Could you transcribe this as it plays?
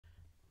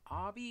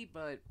Obby,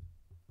 but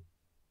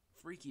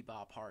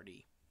FreakyBob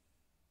party.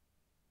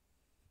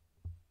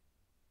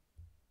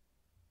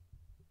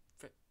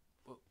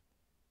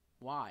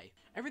 Why?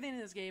 Everything in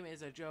this game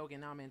is a joke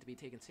and not meant to be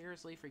taken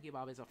seriously.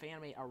 FreakyBob is a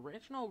fan-made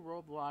original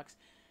Roblox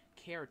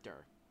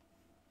character.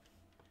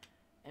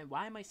 And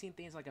why am I seeing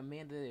things like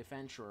Amanda the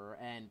Adventurer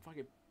and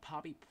fucking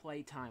Poppy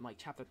Playtime like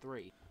Chapter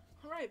 3?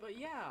 Alright, but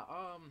yeah,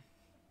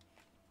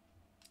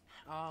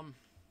 Obby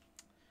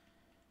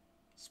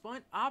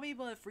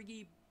but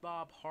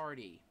FreakyBob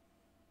party.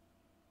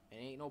 It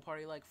ain't no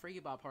party like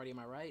FreakyBob party, am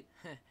I right?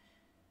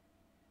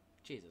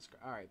 Jesus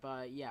Christ. Alright,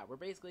 but yeah, we're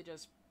basically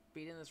just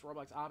beating this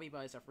Roblox Obby,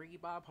 but it's a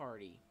FreakyBob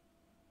party.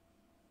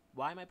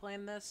 Why am I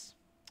playing this?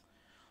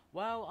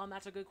 Well,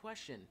 that's a good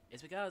question.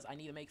 It's because I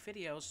need to make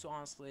videos to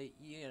honestly,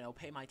 you know,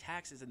 pay my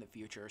taxes in the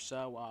future.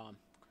 So,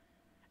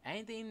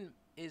 anything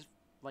is,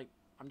 like,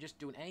 I'm just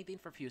doing anything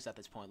for views at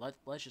this point.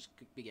 Let's just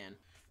begin.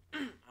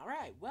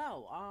 Alright,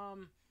 well,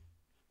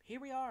 here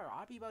we are,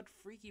 Obby about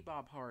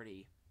FreakyBob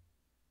party.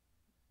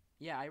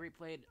 Yeah, I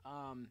replayed,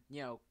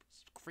 you know,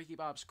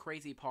 FreakyBob's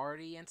crazy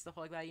party and stuff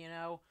like that, you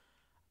know.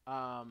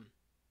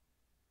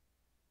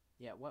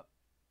 Yeah, what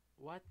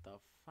the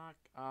fuck?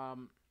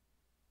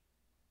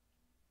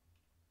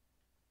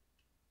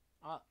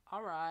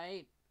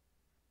 Alright.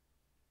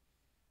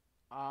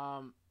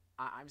 I'm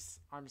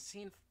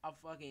seeing a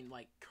fucking,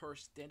 like,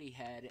 cursed Diddy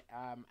head,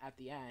 at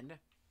the end.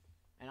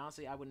 And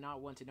honestly, I would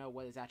not want to know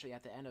what is actually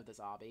at the end of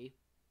this Obby.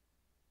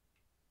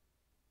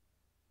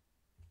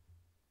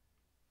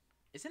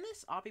 Isn't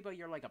this Obby but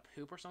you're like a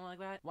poop or something like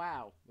that?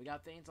 Wow, we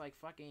got things like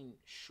fucking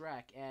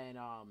Shrek and,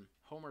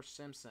 Homer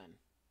Simpson.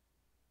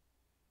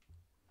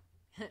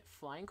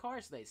 Flying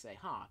cars, they say,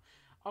 huh?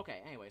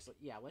 Okay, anyways,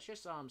 yeah, let's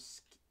just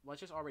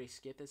already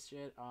skip this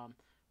shit.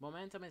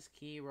 Momentum is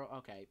key,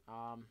 okay,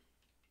 alright,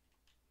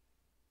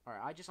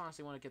 I just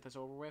honestly want to get this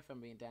over with, I'm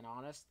being dead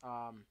honest.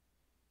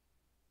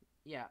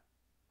 Yeah,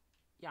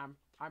 yeah,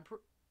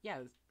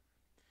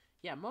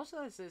 most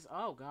of this is,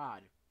 oh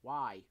god,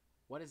 why?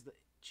 What is the,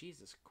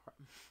 Jesus Christ.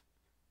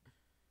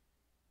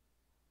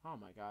 Oh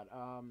my god,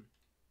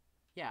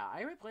 yeah,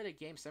 I ever played a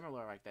game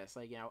similar like this,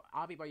 like, you know,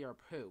 Obby but you're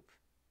a poop.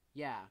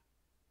 Yeah.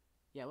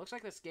 Yeah, it looks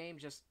like this game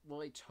just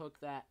literally took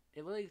that,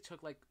 it literally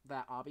took, like,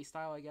 that Obby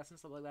style, I guess, and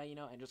stuff like that, you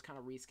know, and just kind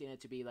of reskinned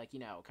it to be, like, you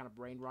know, kind of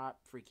brain rot,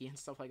 freaky, and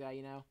stuff like that,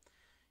 you know?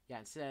 Yeah,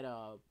 instead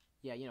of,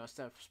 yeah, you know,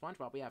 instead of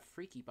SpongeBob, we have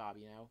FreakyBob,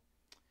 you know?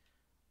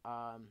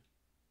 I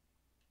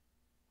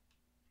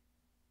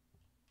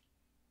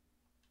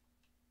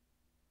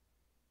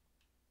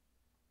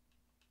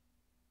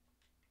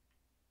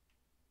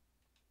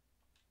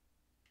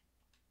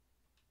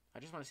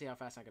just want to see how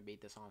fast I can beat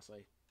this,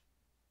 honestly.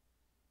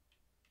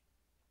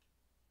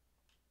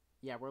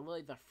 Yeah, we're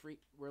literally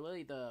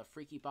the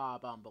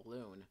FreakyBob,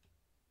 balloon.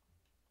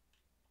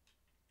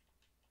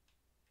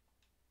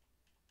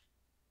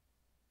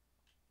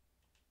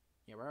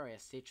 Yeah, we're already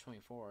at stage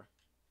 24.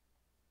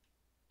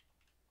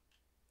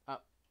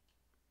 Oh.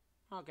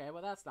 Okay,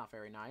 well that's not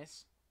very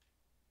nice.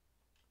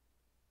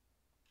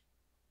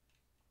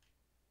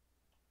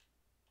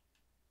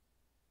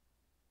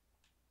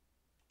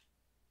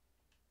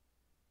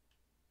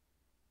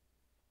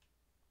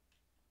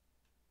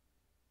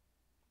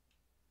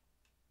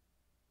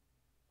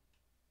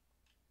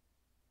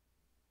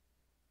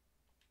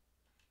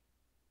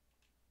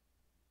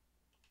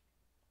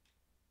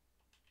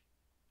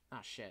 Ah,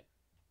 shit.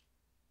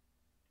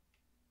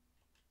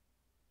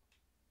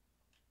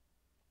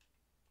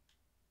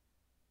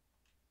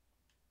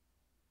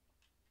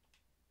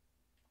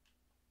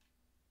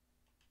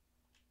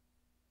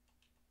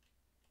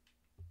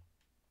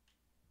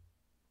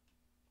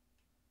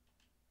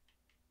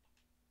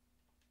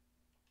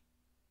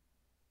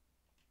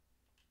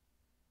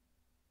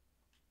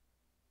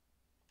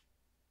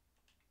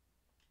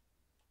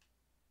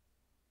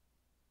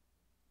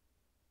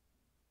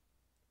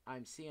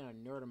 I'm seeing a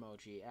nerd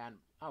emoji, and,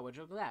 oh, would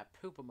you look at that?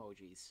 Poop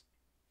emojis.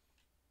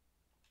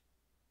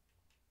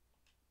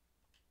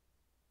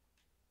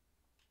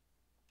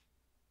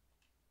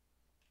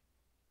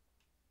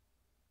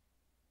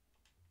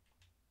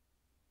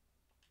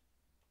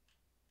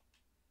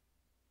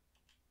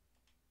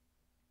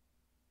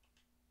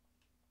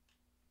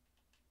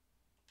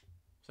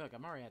 So, look,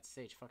 I'm already at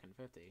stage fucking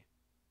 50.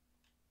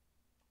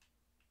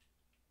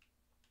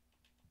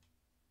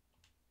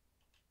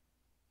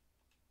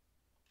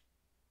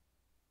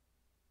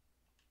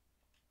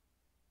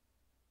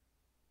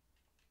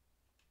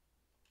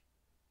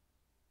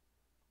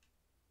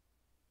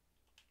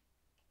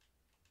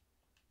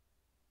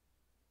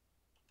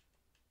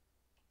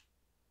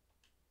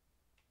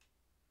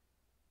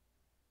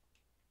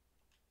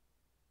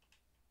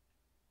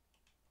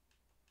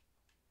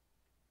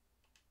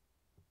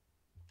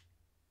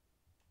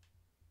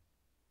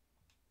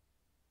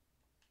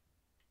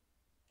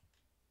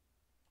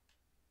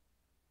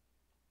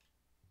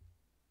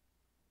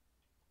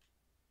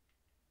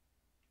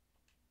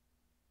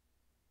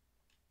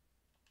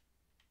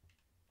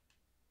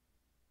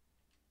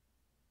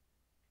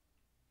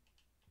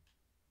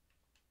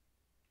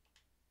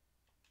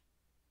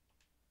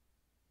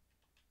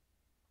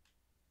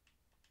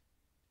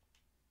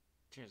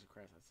 Jesus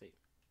Christ, let's see.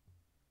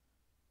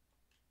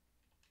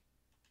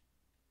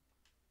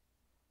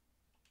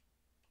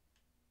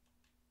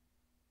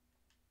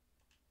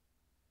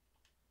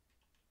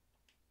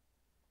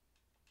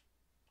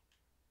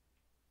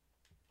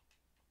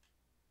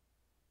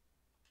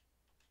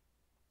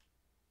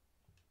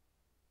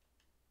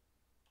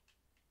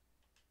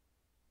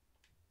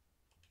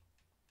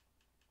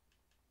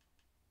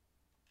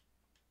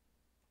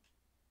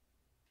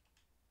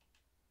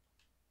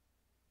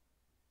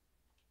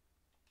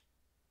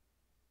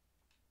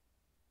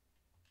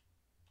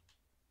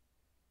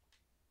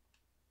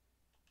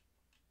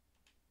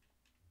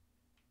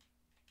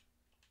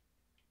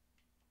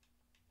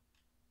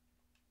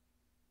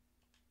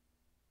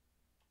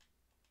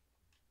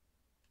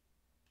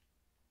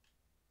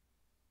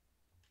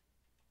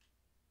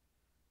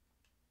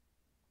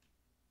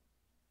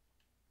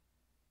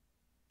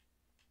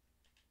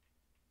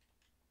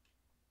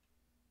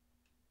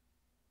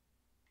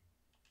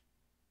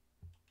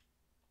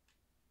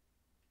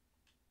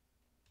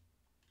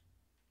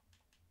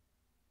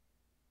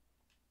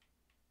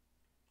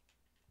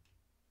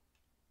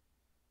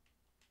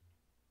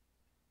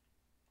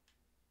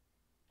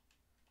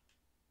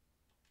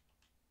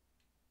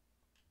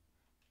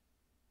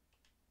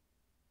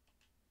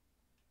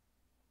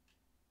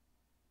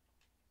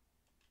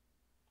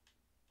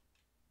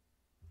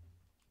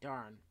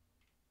 Darn.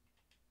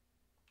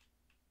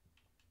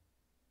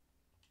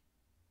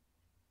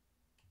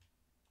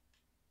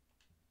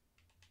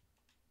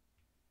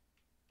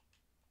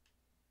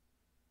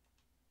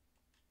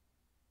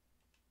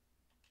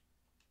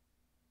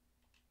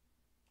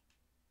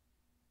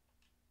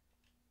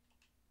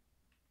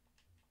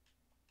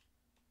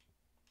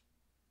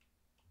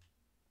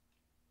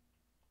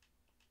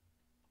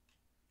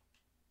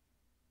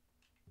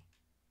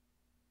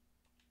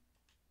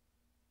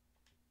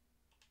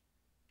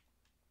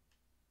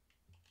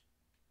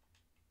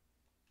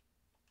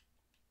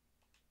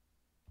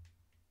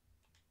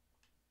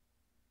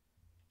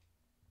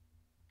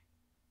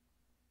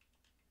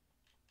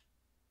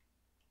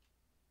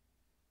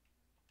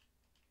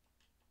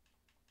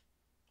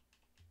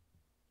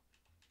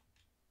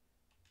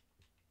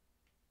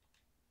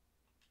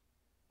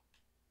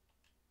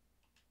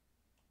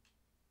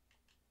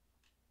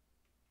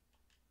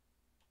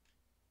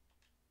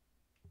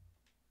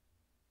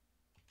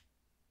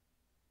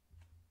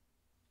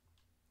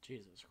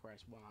 Jesus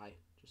Christ, why?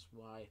 Just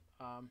why?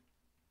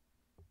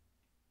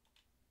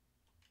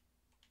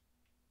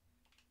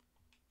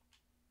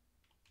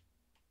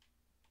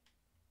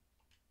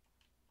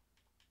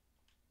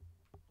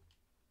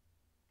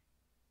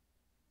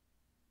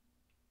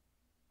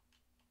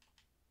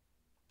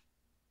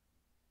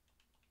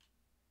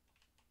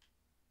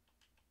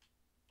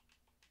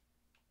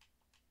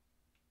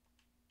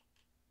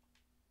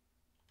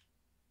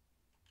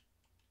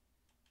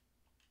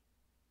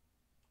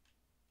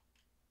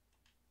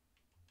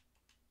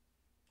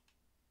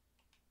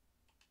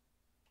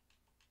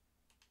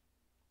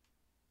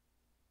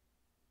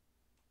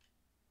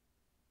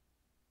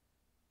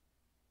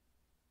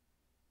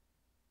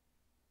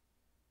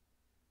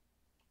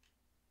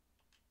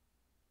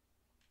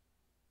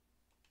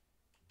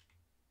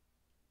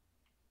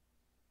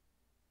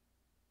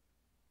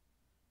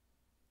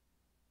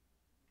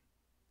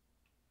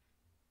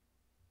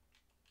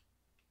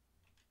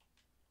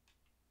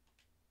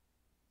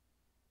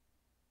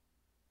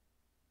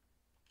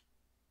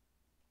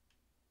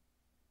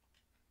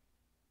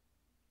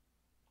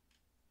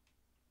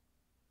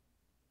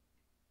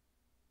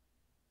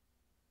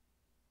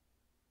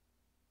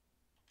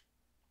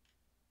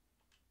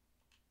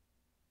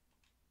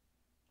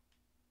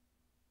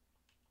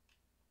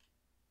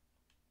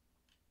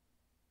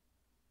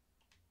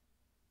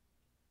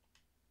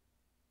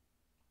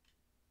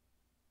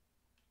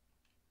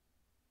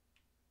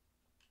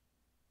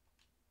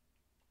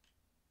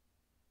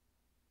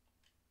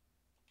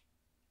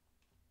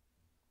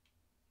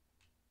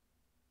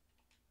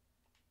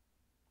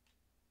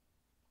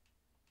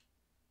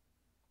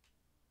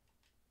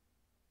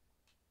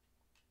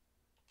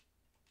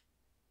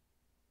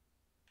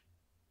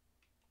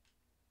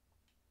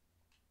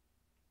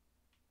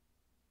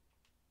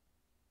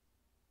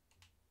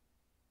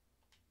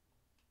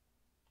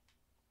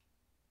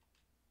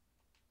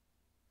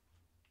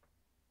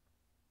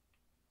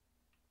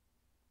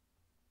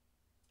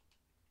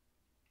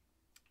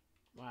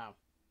 Wow.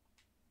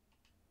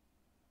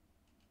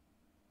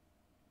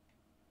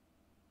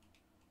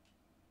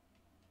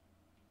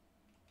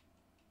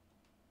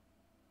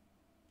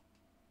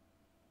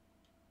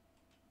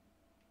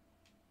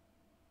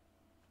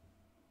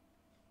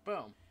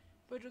 Boom.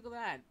 But look at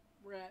that.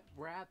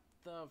 We're at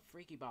the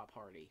FreakyBob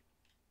party.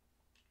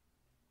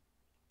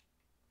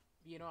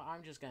 You know,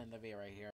 I'm just gonna end the video right here.